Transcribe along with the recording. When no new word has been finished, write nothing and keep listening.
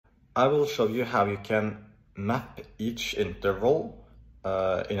I will show you how you can map each interval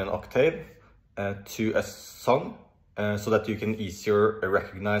in an octave to a song so that you can easier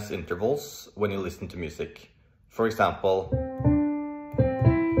recognize intervals when you listen to music. For example,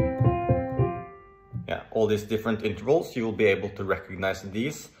 all these different intervals, you will be able to recognize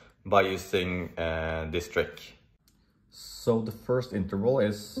these by using this trick. So the first interval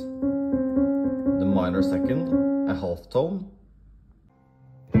is the minor second, a half tone.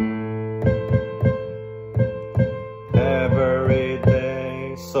 Every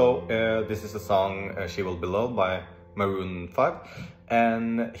day. So this is the song She Will Be Loved by Maroon 5,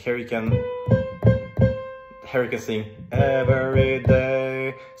 and here you can sing every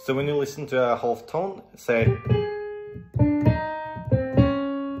day. So when you listen to a half tone, say,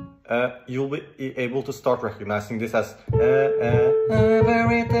 you'll be able to start recognizing this as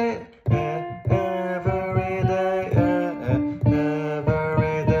every day, every day,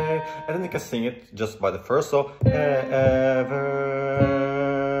 every day, and then you can sing it just by the first. So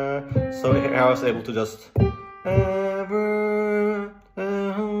so here I was able to just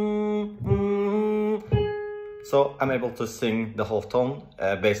so I'm able to sing the half tone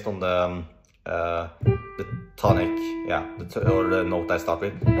based on the tonic, or the note I start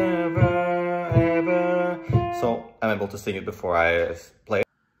with. So I'm able to sing it before I play it.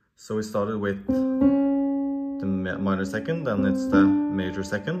 So we started with the minor second, and it's the major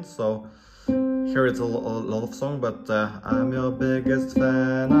second. So here it's a lot of song, but I'm your biggest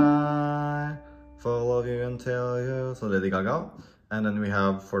fan, I follow you and tell you. So Lady Gaga. And then we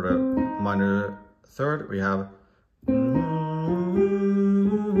have for the minor third, we have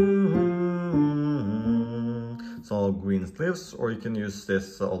so greensleeves, or you can use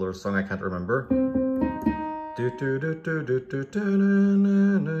this other song I can't remember.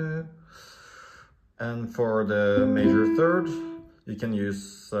 And for the major third, you can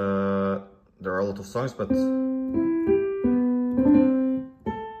use there are a lot of songs, but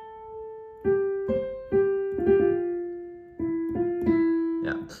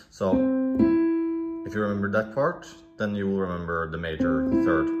so if you remember that part, then you will remember the major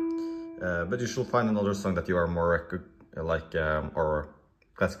third. But you should find another song that you are more or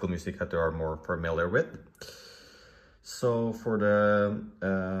classical music that you are more familiar with. So for the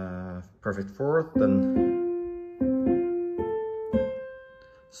perfect fourth, then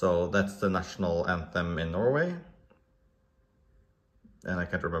so that's the national anthem in Norway, and I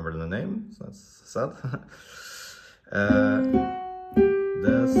can't remember the name, so that's sad.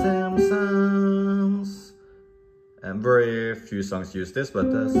 The Simpsons, and very few songs use this,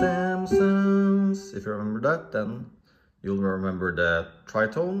 but the Simpsons, if you remember that, then you'll remember the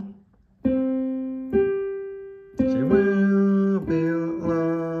tritone. She will be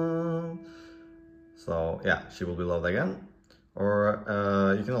loved. So yeah, she will be loved again. Or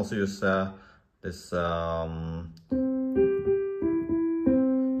you can also use this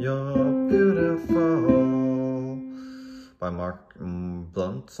You're Beautiful by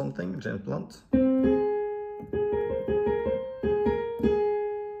James Blunt.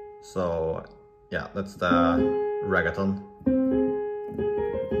 So yeah, that's the ragtime.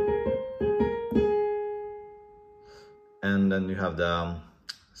 And then you have the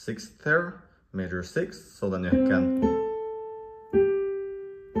sixth there, major sixth, so then you can,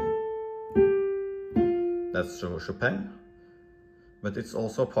 that's Chopin, but it's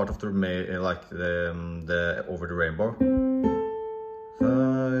also part of the the Over the Rainbow,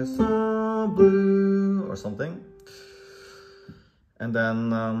 Fly so blue or something. And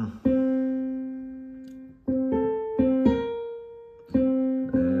then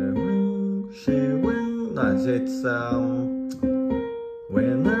it's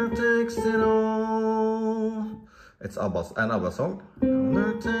Winner Takes It All. It's an Abba song.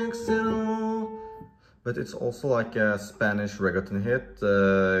 Winner Takes It All. But it's also like a Spanish reggaeton hit,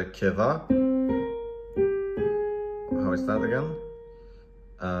 Kiva. How is that again?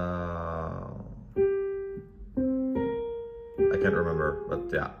 I can't remember, but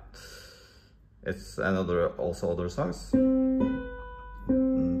yeah, it's also other songs.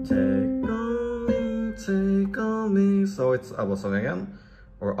 Take on me. So it's Abba song again,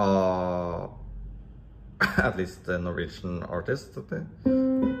 or at least the Norwegian artist. Okay.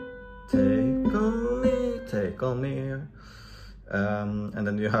 Take on me. And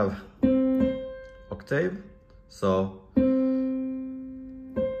then you have Octave. So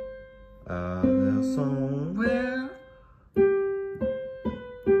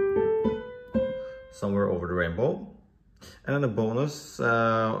somewhere over the rainbow. And then a bonus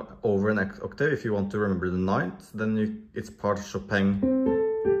over an octave, if you want to remember the ninth, then it's part of Chopin.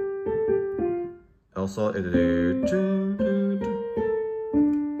 Also,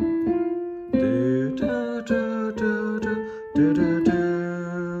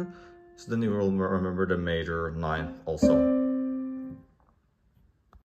 So then you will remember the major ninth also.